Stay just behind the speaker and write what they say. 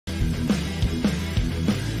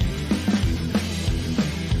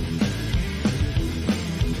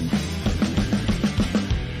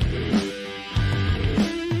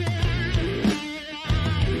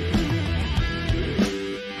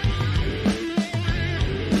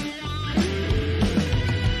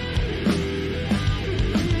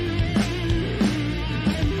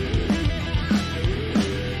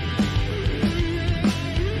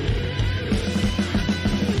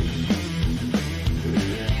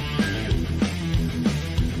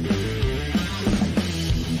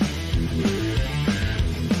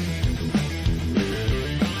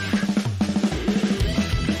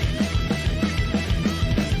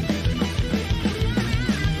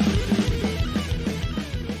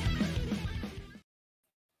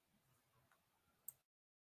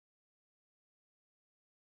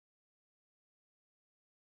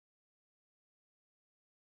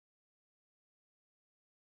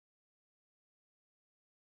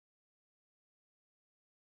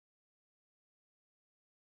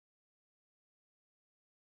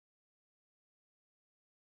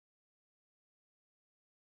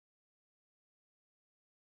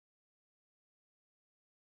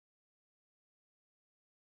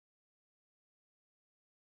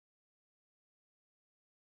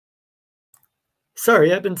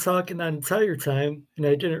Sorry, I've been talking that entire time, and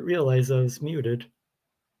I didn't realize I was muted.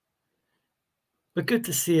 But good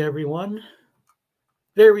to see everyone.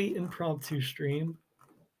 Very impromptu stream.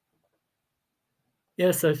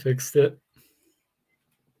 Yes, I fixed it.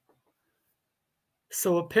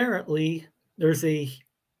 So apparently, there's a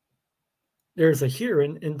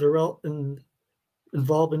hearing in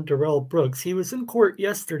involving Darrell Brooks. He was in court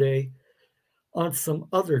yesterday on some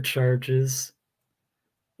other charges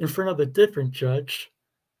in front of a different judge.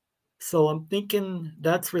 So I'm thinking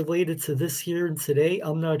that's related to this hearing today.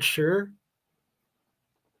 I'm not sure.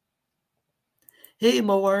 Hey,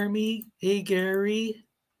 Mo Army. Hey, Gary.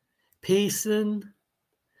 Payson.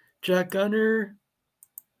 Jack Gunner.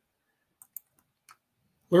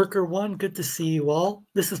 Lurker 1, good to see you all.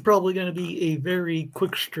 This is probably going to be a very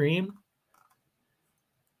quick stream.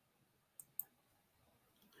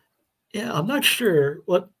 Yeah, I'm not sure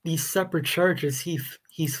what these separate charges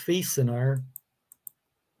he's facing are.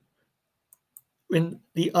 In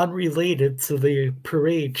the unrelated to the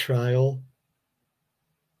parade trial.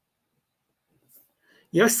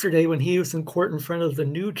 Yesterday, when he was in court in front of the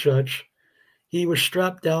new judge, he was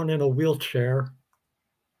strapped down in a wheelchair.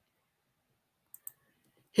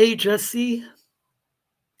 Hey, Jesse.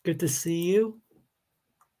 Good to see you.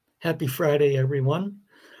 Happy Friday, everyone.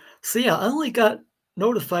 So yeah, I only got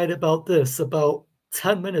notified about this about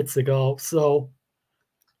 10 minutes ago, so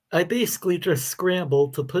I basically just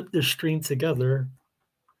scrambled to put this stream together,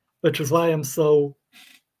 which is why I'm so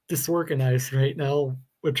disorganized right now,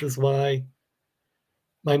 which is why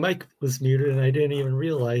my mic was muted and I didn't even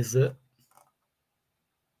realize it.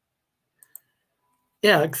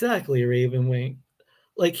 Yeah, exactly, Ravenwingg.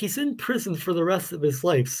 Like, he's in prison for the rest of his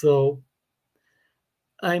life, so,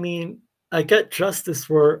 I mean, I get justice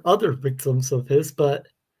for other victims of his, but,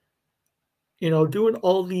 doing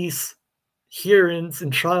all these hearings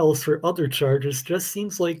and trials for other charges just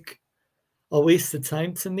seems like a waste of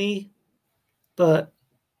time to me. But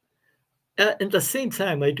at the same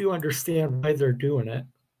time, I do understand why they're doing it.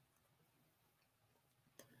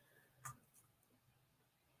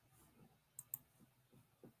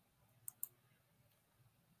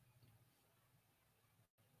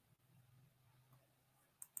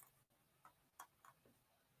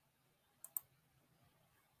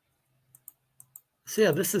 So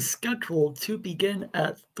yeah, this is scheduled to begin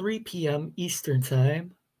at 3 p.m. Eastern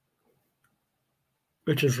Time,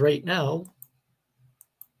 which is right now.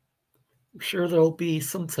 I'm sure there'll be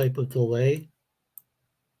some type of delay.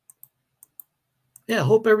 Yeah,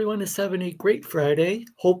 hope everyone is having a great Friday.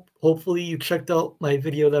 Hopefully you checked out my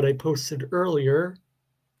video that I posted earlier.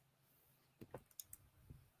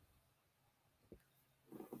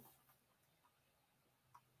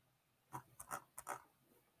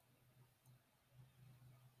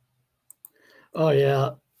 Oh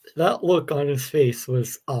yeah, that look on his face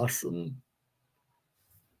was awesome.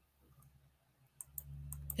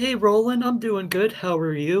 Hey Roland, I'm doing good. How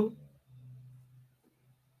are you?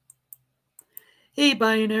 Hey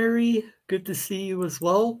Binary, good to see you as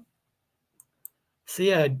well. So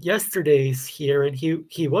yeah, yesterday's here, and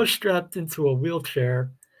he was strapped into a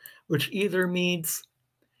wheelchair, which either means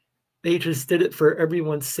they just did it for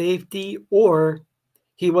everyone's safety, or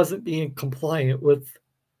he wasn't being compliant with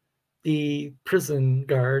the prison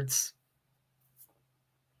guards.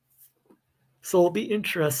 So it'll be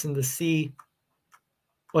interesting to see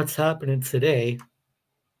what's happening today.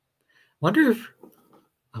 I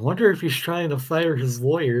wonder if he's trying to fire his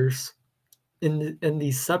lawyers in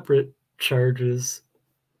these separate charges.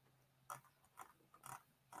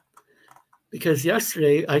 Because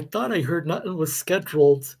yesterday I thought I heard nothing was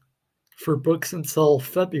scheduled for books until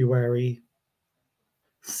February.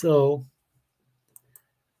 So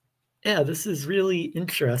yeah, this is really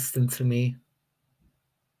interesting to me.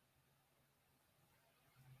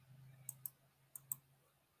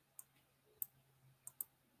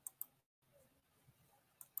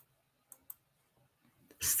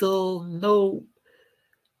 Still no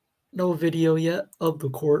video yet of the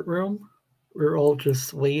courtroom. We're all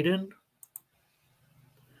just waiting.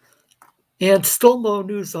 And still no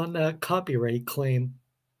news on that copyright claim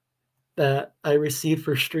that I received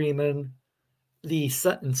for streaming the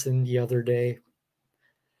sentencing the other day.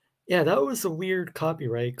 Yeah, that was a weird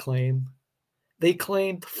copyright claim. They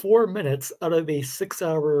claimed 4 minutes out of a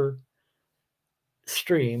 6-hour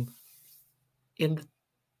stream. And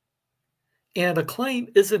a claim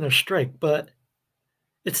isn't a strike, but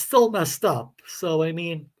it's still messed up. So, I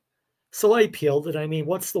appealed it.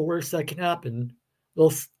 What's the worst that can happen?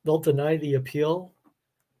 They'll deny the appeal.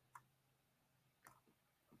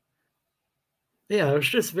 Yeah, it was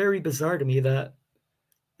just very bizarre to me that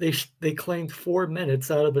they claimed 4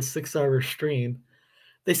 minutes out of a 6-hour stream.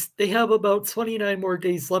 They have about 29 more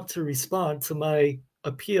days left to respond to my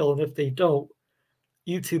appeal, and if they don't,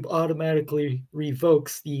 YouTube automatically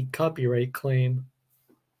revokes the copyright claim.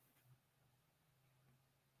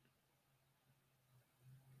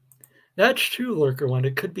 That's true, Lurker One.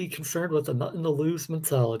 It could be concerned with a nothing to lose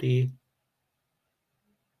mentality.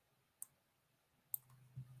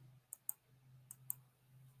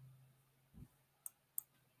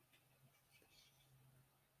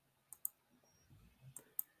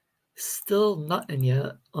 Still nothing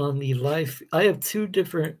yet on the live. I have two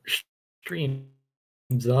different streams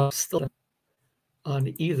up, still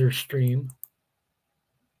on either stream.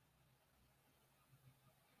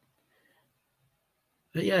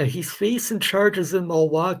 But yeah, he's facing charges in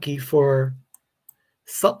Milwaukee for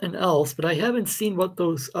something else, but I haven't seen what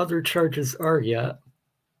those other charges are yet.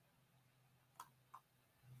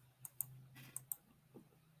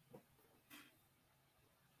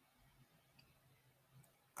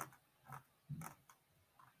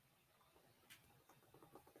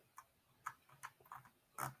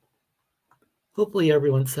 Hopefully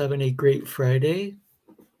everyone's having a great Friday.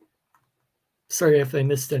 Sorry if I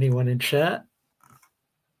missed anyone in chat.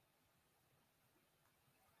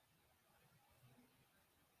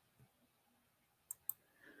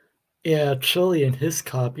 Yeah, Chili and his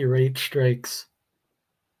copyright strikes.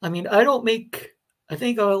 I mean, I think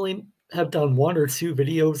I only have done 1 or 2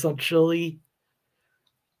 videos on Chili.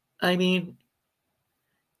 I mean,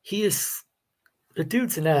 the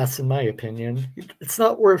dude's an ass in my opinion. It's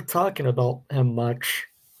not worth talking about him much.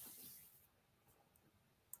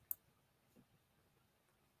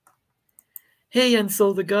 Hey,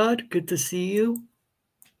 Enzo the God, good to see you.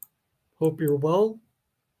 Hope you're well.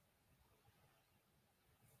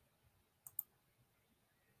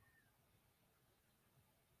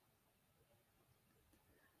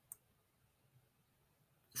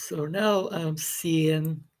 So now I'm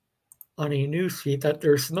seeing on a newsfeed that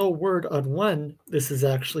there's no word on when this is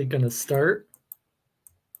actually going to start,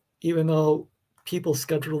 even though people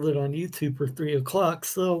scheduled it on YouTube for 3 o'clock.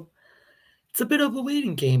 So it's a bit of a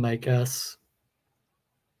waiting game, I guess.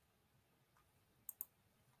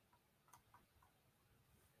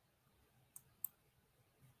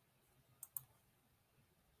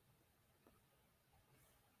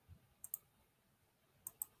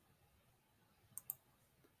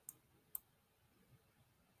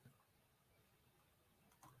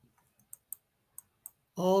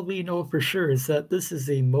 All we know for sure is that this is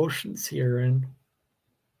a motions hearing.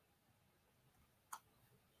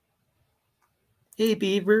 Hey,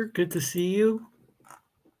 Beaver, good to see you.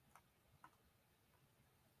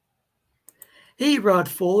 Hey, Rod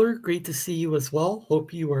Fuller, great to see you as well.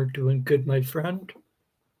 Hope you are doing good, my friend.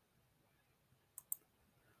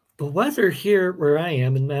 The weather here where I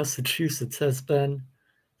am in Massachusetts has been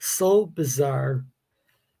so bizarre.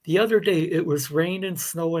 The other day it was raining,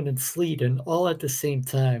 snowing, and sleeting all at the same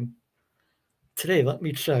time. Today, let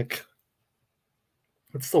me check.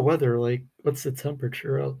 What's the weather like? What's the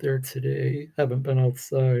temperature out there today? Haven't been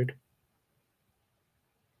outside.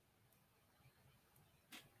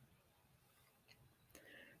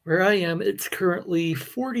 Where I am, it's currently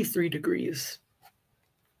 43 degrees.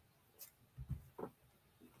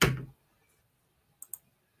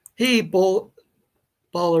 Hey, Baller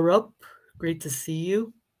Up, great to see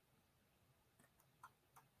you.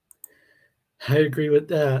 I agree with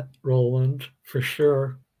that, Roland, for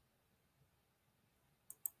sure.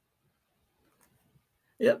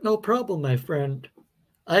 Yep, no problem, my friend.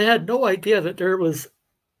 I had no idea that there was,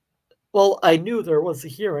 well, I knew there was a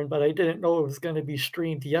hearing, but I didn't know it was going to be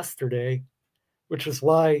streamed yesterday, which is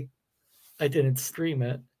why I didn't stream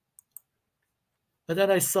it. And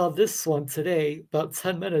then I saw this one today, about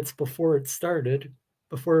 10 minutes before it started,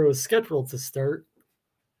 before it was scheduled to start.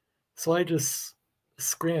 So I just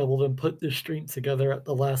scrambled and put this stream together at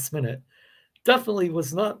the last minute. Definitely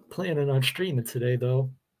was not planning on streaming today, though.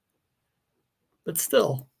 But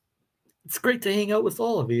still, it's great to hang out with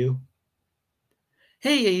all of you.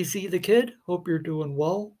 Hey, AZ the Kid. Hope you're doing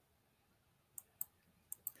well.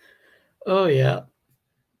 Oh, yeah.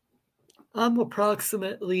 I'm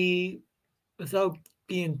approximately, without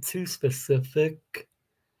being too specific,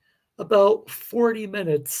 about 45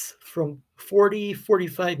 minutes from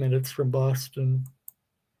Boston.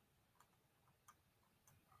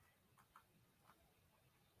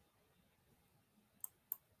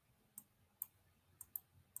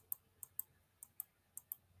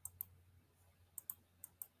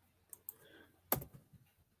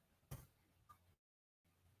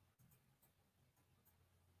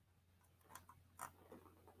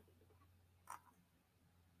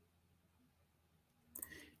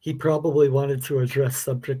 He probably wanted to address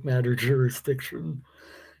subject matter jurisdiction.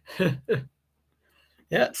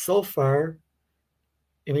 Yeah, so far,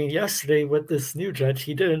 I mean, yesterday with this new judge,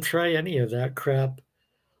 he didn't try any of that crap.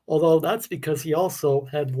 Although that's because he also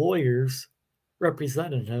had lawyers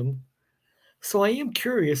representing him. So I am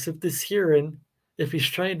curious if this hearing, if he's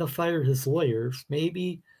trying to fire his lawyers.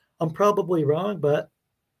 Maybe I'm probably wrong, but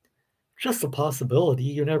just a possibility.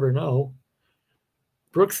 You never know.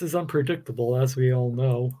 Brooks is unpredictable, as we all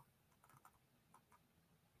know.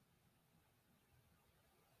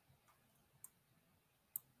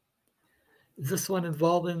 Is this one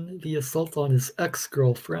involving the assault on his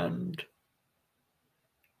ex-girlfriend?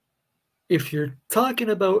 If you're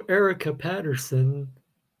talking about Erica Patterson,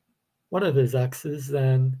 one of his exes,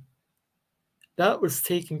 then that was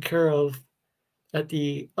taken care of at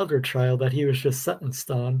the other trial that he was just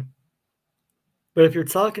sentenced on. But if you're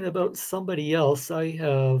talking about somebody else, I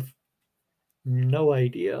have no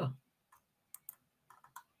idea.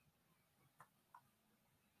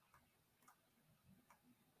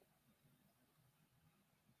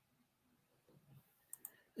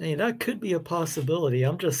 I mean, that could be a possibility.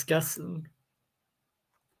 I'm just guessing.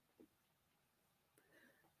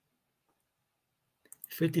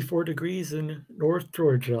 54 degrees in North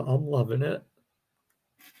Georgia. I'm loving it.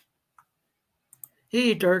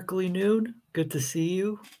 Hey, Darkly Noon. Good to see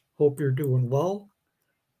you. Hope you're doing well.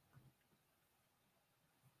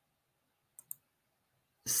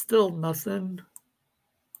 Still nothing.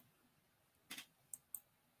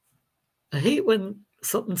 I hate when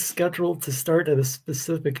something's scheduled to start at a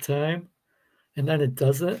specific time and then it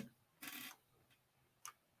doesn't.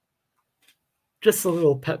 Just a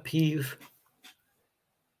little pet peeve.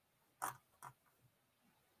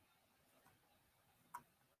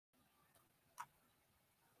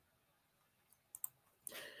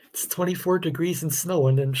 It's 24 degrees and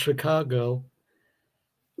snowing in Chicago.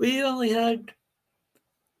 We only had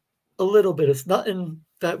a little bit. It's nothing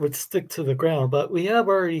that would stick to the ground, but we have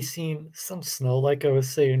already seen some snow, like I was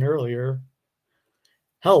saying earlier.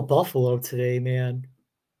 Hell, Buffalo today, man.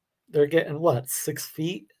 They're getting what, 6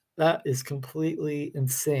 feet? That is completely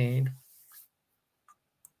insane.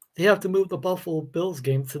 They have to move the Buffalo Bills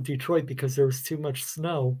game to Detroit because there was too much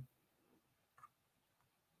snow.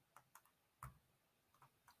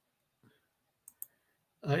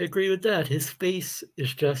 I agree with that. His face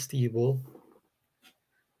is just evil.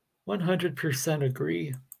 100%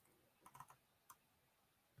 agree.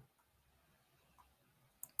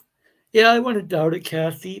 Yeah, I wouldn't doubt it,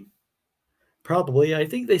 Kathy. Probably. I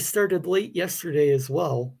think they started late yesterday as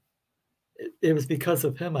well. It was because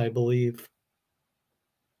of him, I believe.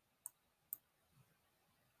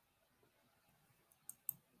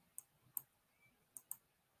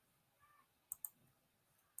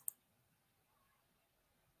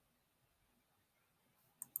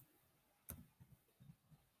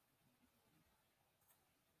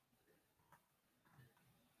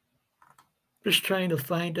 Just trying to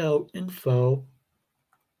find out info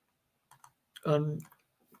on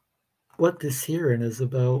what this hearing is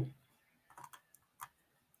about.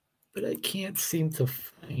 But I can't seem to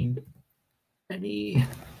find any.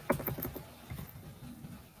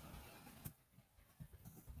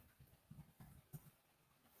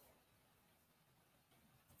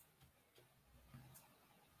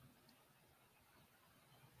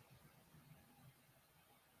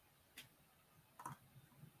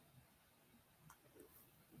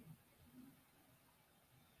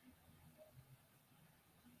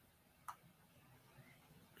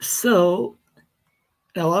 So,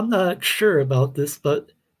 now I'm not sure about this,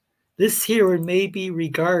 but this hearing may be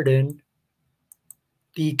regarding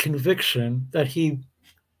the conviction that he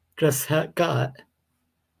just got.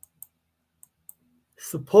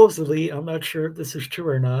 Supposedly, I'm not sure if this is true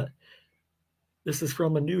or not. This is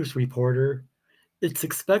from a news reporter. It's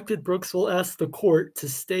expected Brooks will ask the court to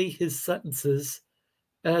stay his sentences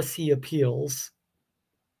as he appeals.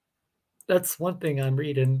 That's one thing I'm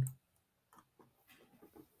reading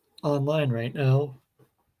online right now.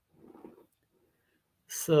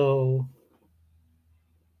 So,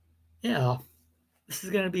 yeah, this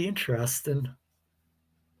is going to be interesting.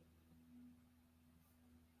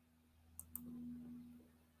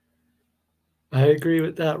 I agree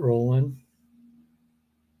with that, Roland.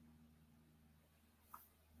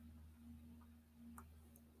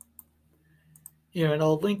 Yeah, and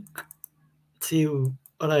I'll link to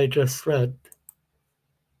what I just read.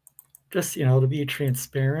 Just, to be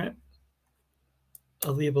transparent,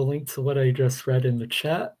 I'll leave a link to what I just read in the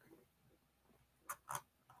chat.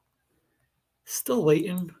 Still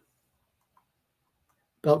waiting.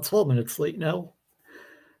 About 12 minutes late now.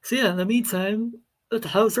 So yeah, in the meantime,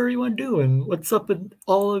 how's everyone doing? What's up with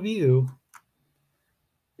all of you?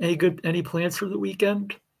 Any plans for the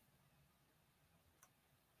weekend?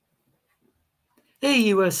 Hey,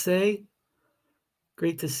 USA.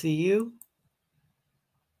 Great to see you.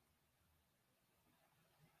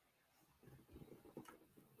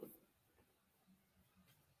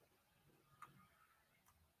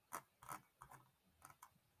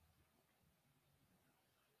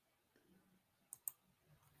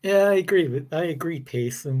 Yeah, I agree,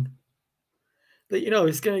 Payson. But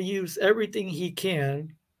he's gonna use everything he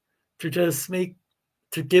can to just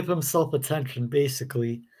to give himself attention,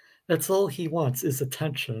 basically. That's all he wants is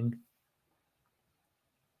attention.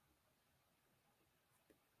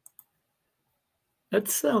 That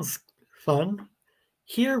sounds fun.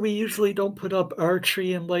 Here we usually don't put up our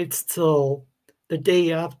tree and lights till the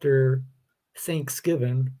day after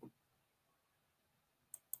Thanksgiving.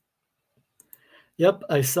 Yep,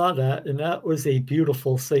 I saw that, and that was a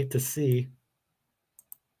beautiful sight to see.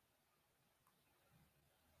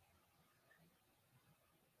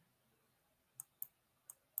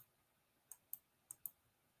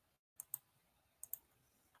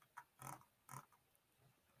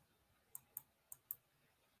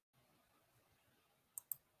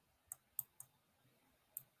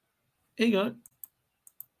 Hang on.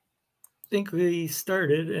 I think we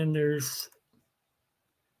started, and there's.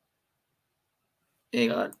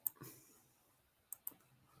 Hang on.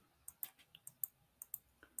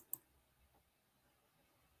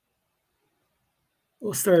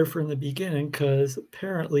 We'll start from the beginning because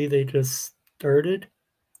apparently they just started.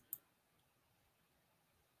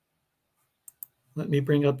 Let me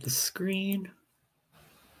bring up the screen.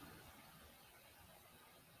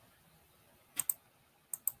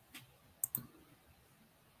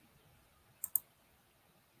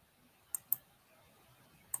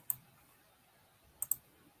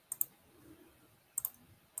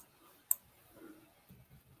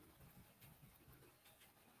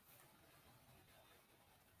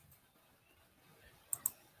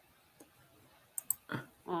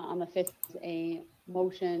 On the 5th, a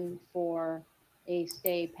motion for a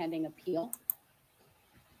stay pending appeal.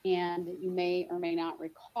 And you may or may not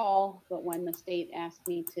recall, but when the state asked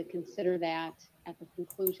me to consider that at the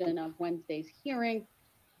conclusion of Wednesday's hearing,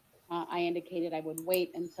 I indicated I would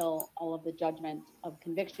wait until all of the judgments of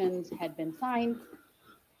convictions had been signed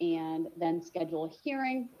and then schedule a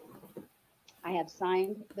hearing. I have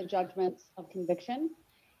signed the judgments of conviction,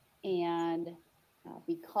 and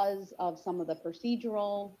because of some of the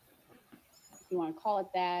procedural, if you want to call it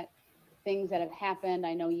that, things that have happened.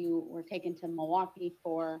 I know you were taken to Milwaukee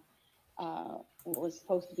for what was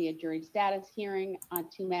supposed to be a jury status hearing on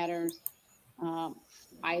 2 matters.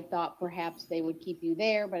 I thought perhaps they would keep you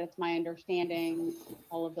there, but it's my understanding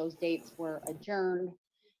all of those dates were adjourned.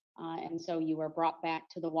 And so you were brought back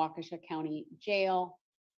to the Waukesha County Jail.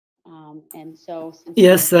 And so since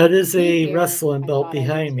yes, that is a here, wrestling belt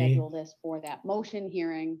behind me. Schedule this for that motion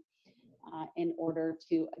hearing in order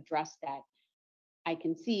to address that. I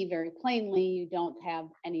can see very plainly you don't have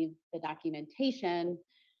any of the documentation.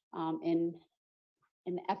 In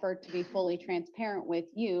an effort to be fully transparent with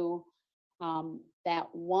you, that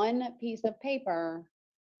one piece of paper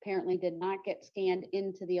apparently did not get scanned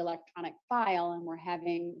into the electronic file, and we're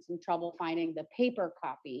having some trouble finding the paper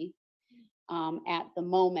copy at the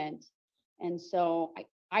moment. And so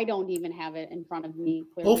I don't even have it in front of me.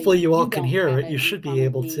 Clearly, hopefully you all can hear it. You should be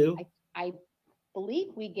able to. I believe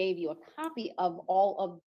we gave you a copy of all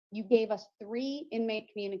of, you gave us 3 inmate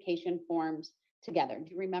communication forms together.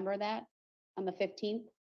 Do you remember that on the 15th?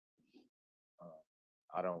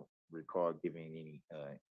 I don't recall giving any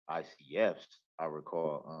ICFs. I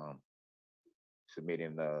recall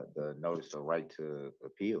submitting the notice of right to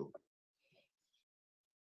appeal.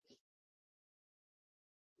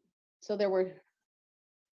 So there were,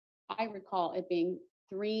 I recall it being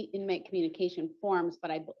 3 inmate communication forms,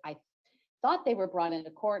 but I thought they were brought into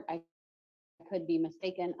court. I could be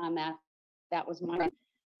mistaken on that. That was my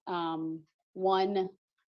one, at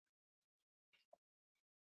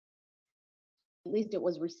least it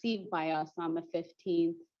was received by us on the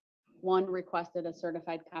 15th. One requested a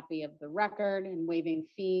certified copy of the record and waiving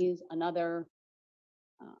fees. Another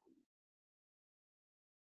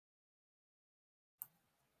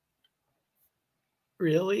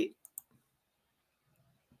really?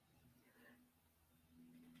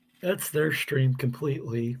 That's their stream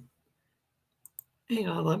completely. Hang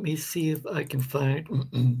on, let me see if I can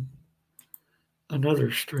find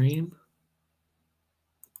another stream.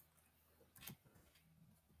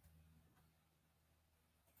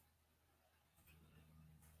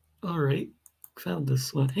 All right, found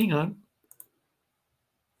this one. Hang on.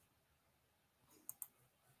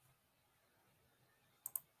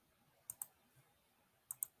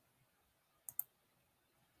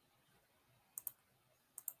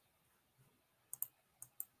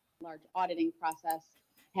 large auditing process.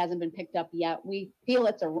 Hasn't been picked up yet. We feel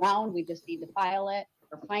it's around. We just need to file it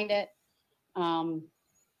or find it.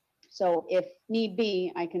 So if need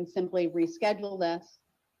be, I can simply reschedule this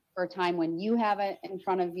for a time when you have it in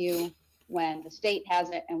front of you, when the state has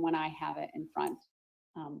it, and when I have it in front.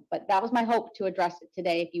 But that was my hope, to address it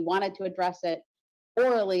today. If you wanted to address it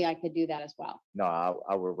orally, I could do that as well. No,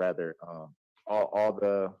 I would rather all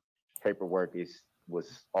the paperwork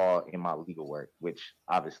was all in my legal work, which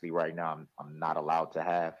obviously right now I'm not allowed to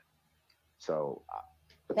have. So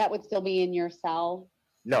that would still be in your cell.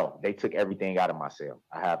 No, they took everything out of my cell.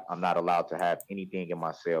 I'm not allowed to have anything in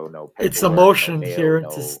my cell. No paperwork. It's a motion, no mail, Karen,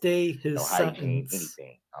 no, to stay his no sentence. hygiene,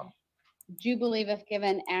 anything. Do you believe if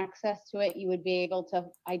given access to it, you would be able to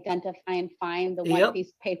identify and find the one piece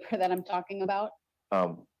of paper that I'm talking about?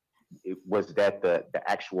 Was that the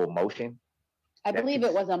actual motion? I believe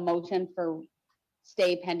it was a motion for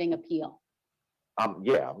stay pending appeal.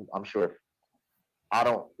 Yeah, I'm sure. I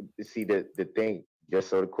don't see the thing, just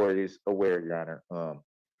so the court is aware, Your Honor.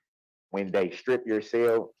 When they strip your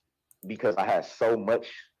cell, because I had so much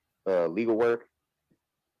legal work,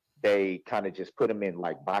 they kind of just put them in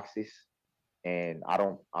like boxes, and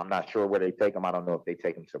I'm not sure where they take them. I don't know if they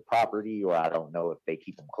take them to property, or I don't know if they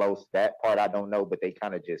keep them close. That part I don't know, but they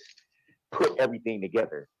kind of just put everything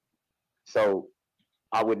together. So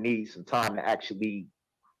I would need some time to actually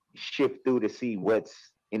shift through to see what's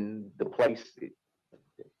in the place,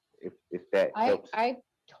 if that helps. I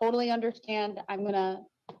totally understand.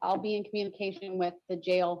 I'll be in communication with the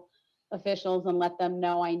jail officials and let them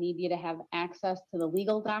know I need you to have access to the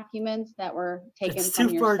legal documents that were taken from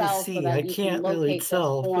your cell, so that you can locate this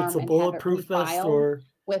form it's a and bulletproof have it vest refiled or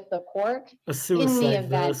with the court. a In suicide the event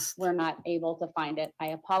vest. we're not able to find it, I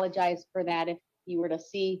apologize for that. If you were to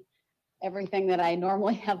see everything that I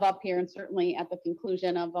normally have up here, and certainly at the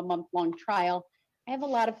conclusion of a month-long trial, I have a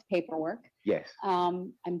lot of paperwork. Yes.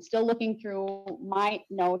 I'm still looking through my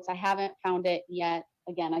notes. I haven't found it yet.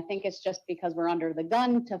 Again, I think it's just because we're under the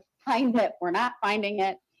gun to find it. We're not finding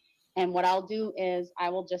it. And what I'll do is I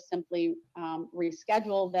will just simply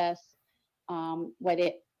reschedule this. What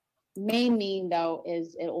it may mean, though,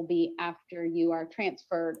 is it will be after you are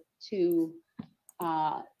transferred to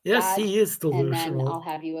yes, Dodge, he is and then delusional. I'll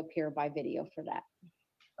have you appear by video for that.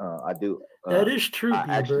 I do. That is true, Bieber.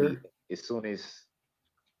 Actually, as soon as,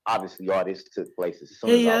 obviously, all this took place, as soon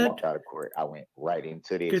as I walked out of court, I went right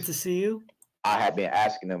into this. Good to see you. I have been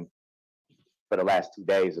asking them for the last 2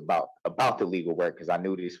 days about the legal work, because I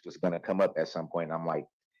knew this was going to come up at some point. I'm like,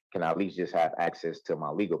 can I at least just have access to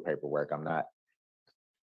my legal paperwork? I'm not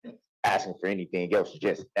asking for anything else,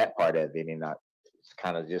 just that part of it. And it's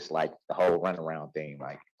kind of just like the whole runaround thing.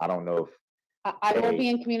 Like, I don't know if I will be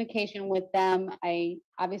in communication with them. I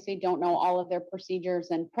obviously don't know all of their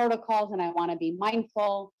procedures and protocols, and I want to be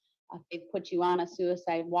mindful. They've put you on a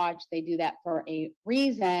suicide watch. They do that for a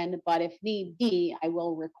reason, but if need be, I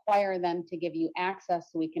will require them to give you access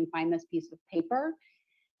so we can find this piece of paper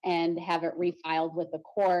and have it refiled with the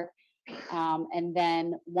court. And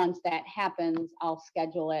then once that happens, I'll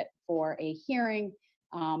schedule it for a hearing,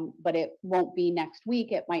 but it won't be next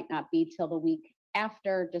week. It might not be till the week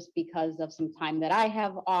after, just because of some time that I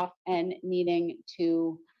have off and needing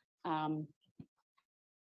to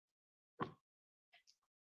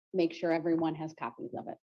make sure everyone has copies of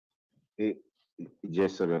it.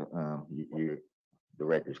 Just so the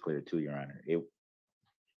record's clear too, Your Honor.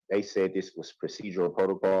 They said this was procedural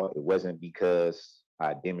protocol. It wasn't because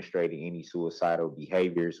I demonstrated any suicidal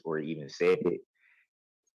behaviors or even said it.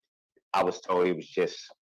 I was told it was just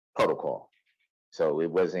protocol. So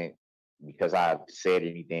it wasn't because I said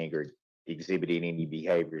anything or exhibited any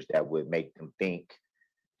behaviors that would make them think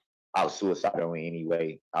I was suicidal in any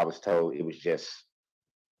way. I was told it was just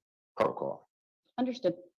protocol.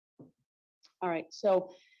 Understood. All right. So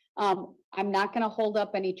I'm not going to hold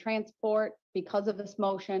up any transport because of this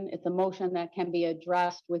motion. It's a motion that can be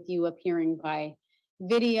addressed with you appearing by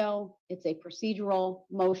video. It's a procedural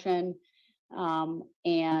motion.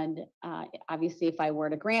 And obviously, if I were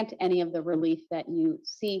to grant any of the relief that you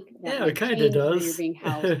seek, that it kind of does. Where you're being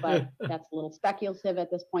housed, but that's a little speculative at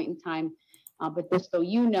this point in time. But just so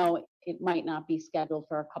you know, it might not be scheduled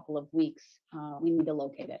for a couple of weeks. We need to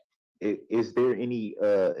locate it. Is there any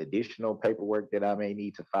additional paperwork that I may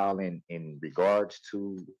need to file in regards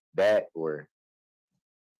to that, or?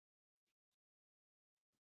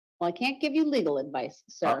 Well, I can't give you legal advice,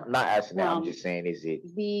 sir. I'm not asking that. I'm just saying, is it?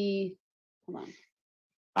 Hold on.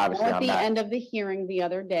 Obviously, at the end of the hearing the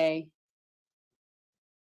other day,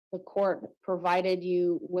 the court provided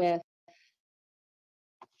you with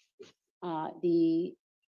the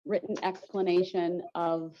written explanation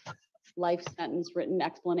of life sentence, written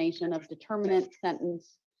explanation of determinant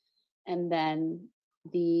sentence, and then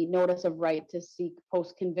the notice of right to seek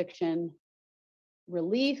post-conviction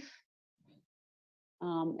relief.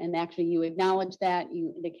 And actually you acknowledged that,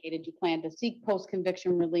 you indicated you plan to seek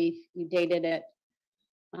post-conviction relief, you dated it,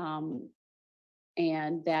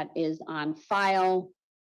 and that is on file.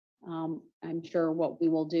 I'm sure what we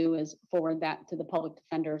will do is forward that to the public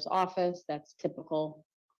defender's office. That's typical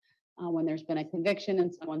when there's been a conviction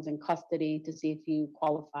and someone's in custody, to see if you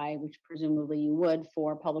qualify, which presumably you would,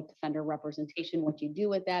 for public defender representation. What you do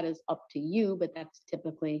with that is up to you, but that's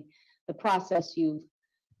typically the process you've,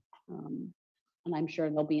 and I'm sure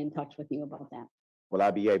they'll be in touch with you about that. Will I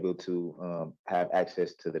be able to have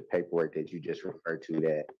access to the paperwork that you just referred to,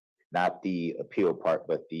 that not the appeal part,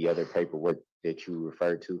 but the other paperwork that you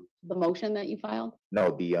referred to? The motion that you filed? No,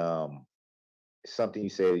 the something you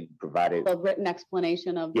said you provided. The written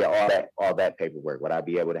explanation of. Yeah, all that paperwork. Would I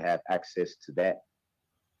be able to have access to that?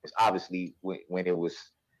 Because obviously when it was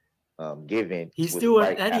given, he's was doing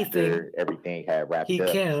right anything after everything had wrapped he up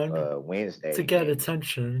can Wednesday to get and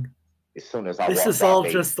attention. as soon as I This walked is out, all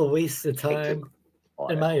they just a waste of picked time, all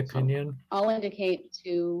in that. my So, opinion. I'll indicate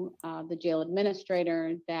to the jail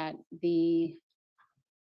administrator that it's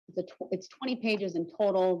 20 pages in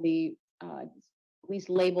total. The at least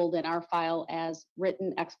labeled in our file as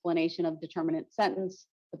written explanation of determinant sentence,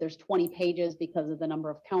 but there's 20 pages because of the number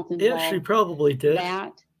of counts involved. Yeah, she probably did.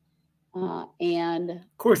 That and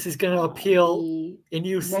of course, he's going to appeal, and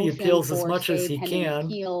use the appeals as much as he can.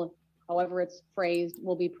 Appeal, however it's phrased,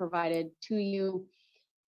 will be provided to you.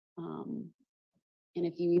 And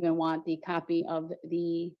if you even want the copy of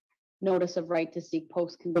the notice of right to seek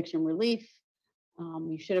post-conviction relief,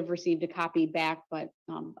 you should have received a copy back, but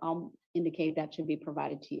I'll indicate that should be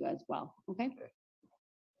provided to you as well. Okay.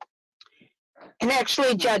 And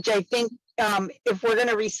actually, Judge, I think if we're going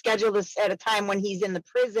to reschedule this at a time when he's in the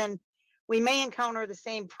prison, we may encounter the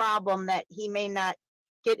same problem, that he may not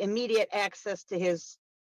get immediate access to his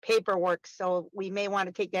paperwork. So we may want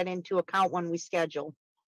to take that into account when we schedule.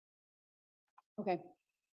 Okay.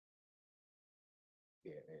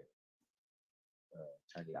 Yeah,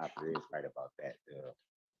 Attorney Aye is right about that.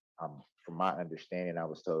 From my understanding, I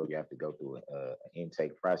was told you have to go through an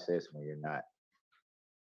intake process when you're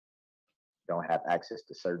don't have access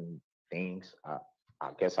to certain things. I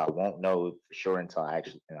guess I won't know for sure until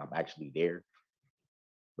I'm actually there.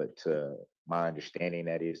 But my understanding,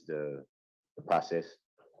 that is the process.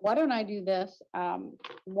 Why don't I do this?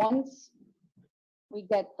 Once we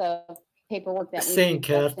get the paperwork that Saying,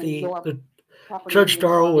 Kathy, Judge Darrell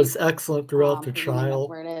Darrell was excellent throughout the trial.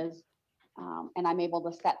 Where it is, and I'm able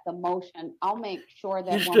to set the motion. I'll make sure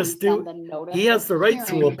that He's when just we send the notice, he has the right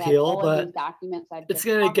to appeal, but documents I've it's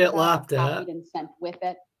going to get laughed at. And sent with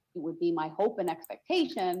it. It would be my hope and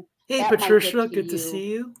expectation. Hey, Patricia, good to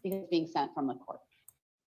see you. Because it's being sent from the court,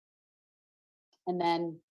 and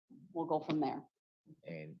then we'll go from there.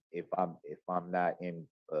 And if I'm not in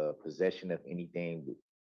possession of anything,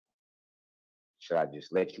 should I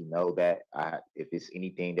just let you know that if it's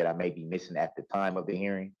anything that I may be missing at the time of the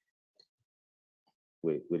hearing?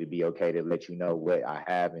 Would it be okay to let you know what I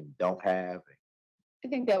have and don't have? I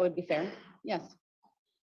think that would be fair. Yes.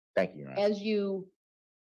 Thank you, Your Honor. As you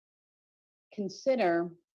consider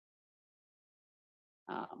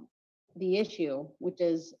the issue, which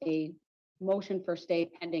is a motion for stay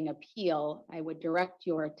pending appeal, I would direct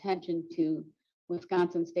your attention to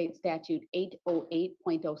Wisconsin State Statute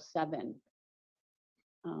 808.07.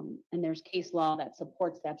 And there's case law that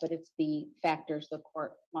supports that, but it's the factors the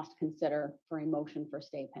court must consider for a motion for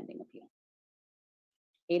stay pending appeal.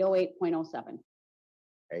 808.07.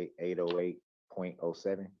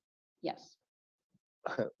 808.07. Yes.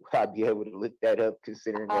 Would I be able to look that up,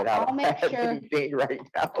 considering that I don't have anything right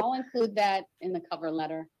now? I'll include that in the cover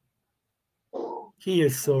letter. He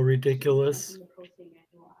is so ridiculous. Do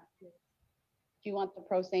you want the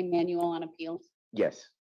pro se manual on appeals? Yes.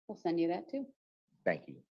 We'll send you that too. Thank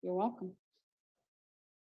you. You're welcome.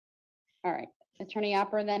 All right, Attorney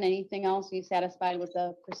Opper, then anything else? Are you satisfied with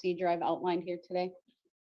the procedure I've outlined here today?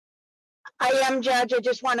 I am, Judge. I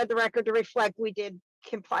just wanted the record to reflect we did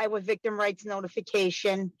comply with victim rights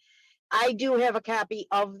notification. I do have a copy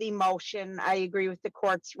of the motion. I agree with the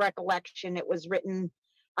court's recollection. It was written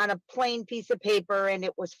on a plain piece of paper and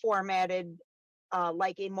it was formatted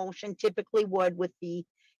like a motion typically would, with the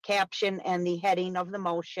caption and the heading of the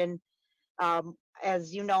motion.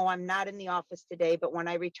 As you know, I'm not in the office today, but when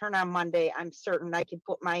I return on Monday, I'm certain I can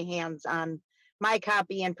put my hands on my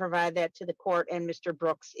copy and provide that to the court and Mr.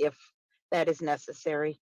 Brooks if that is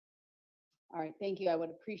necessary. All right, thank you. I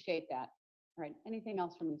would appreciate that. All right, anything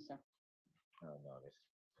else from you, sir? No,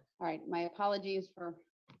 All right, my apologies for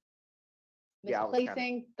Yeah,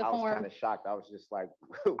 misplacing the I was form. kind of shocked. I was just like,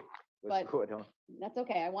 what's But going on? that's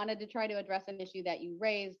okay. I wanted to try to address an issue that you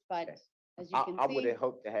raised, but Okay. as you can I see, would have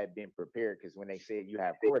hoped to have been prepared, because when they said you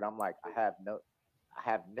have court, I'm like, I have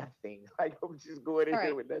nothing. Like, I'm just going in All here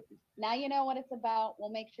right. with nothing. now you know what it's about.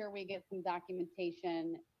 We'll make sure we get some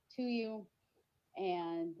documentation to you.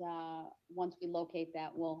 And once we locate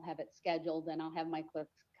that, we'll have it scheduled, and I'll have my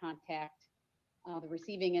clerks contact the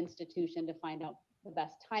receiving institution to find out the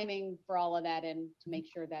best timing for all of that, and to make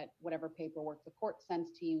sure that whatever paperwork the court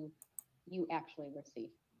sends to you, you actually receive.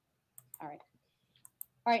 All right.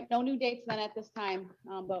 All right, no new dates then at this time,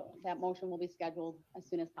 but that motion will be scheduled as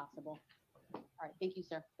soon as possible. All right, thank you,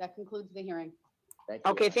 sir. That concludes the hearing. Thank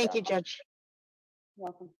you. Okay, thank you, Judge. You're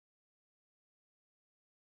welcome.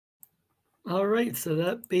 All right, so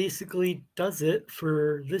that basically does it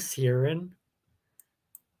for this hearing.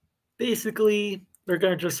 Basically, they're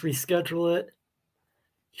going to just reschedule it.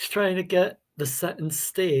 He's trying to get the sentence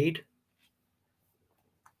stayed.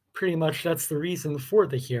 Pretty much that's the reason for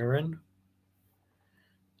the hearing.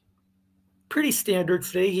 Pretty standard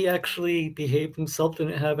today. He actually behaved himself,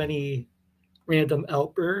 didn't have any random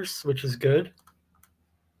outbursts, which is good.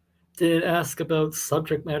 Didn't ask about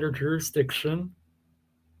subject matter jurisdiction.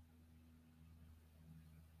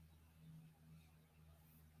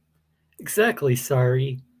 Exactly,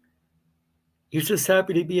 sorry. He's just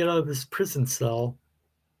happy to be out of his prison cell.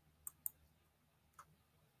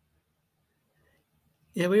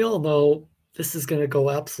 Yeah, we all know this is going to go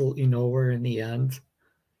absolutely nowhere in the end.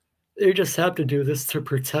 They just have to do this to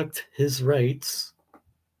protect his rights.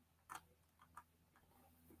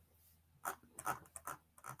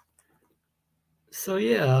 So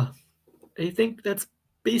yeah, I think that's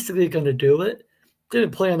basically going to do it.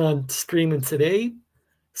 Didn't plan on streaming today,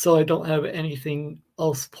 so I don't have anything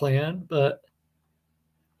else planned, but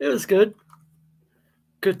it was good.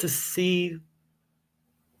 Good to see.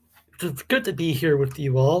 It's good to be here with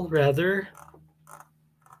you all, rather.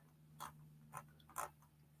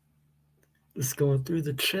 Just going through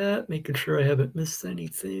the chat, making sure I haven't missed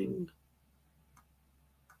anything.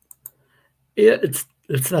 Yeah,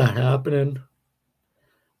 it's not happening.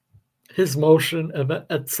 His motion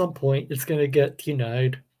at some point is going to get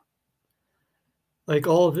denied. Like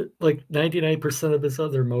all of it, like 99% of his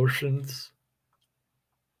other motions.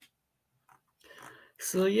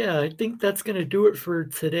 So yeah, I think that's going to do it for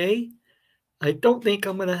today. I don't think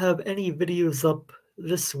I'm going to have any videos up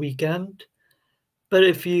this weekend. But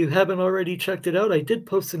if you haven't already checked it out, I did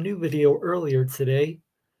post a new video earlier today.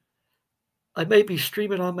 I might be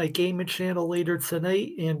streaming on my gaming channel later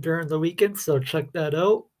tonight and during the weekend, so check that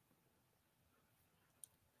out.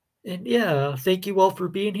 And yeah, thank you all for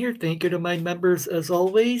being here. Thank you to my members, as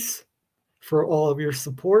always, for all of your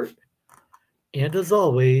support. And as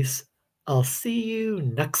always, I'll see you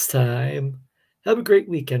next time. Have a great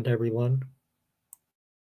weekend, everyone.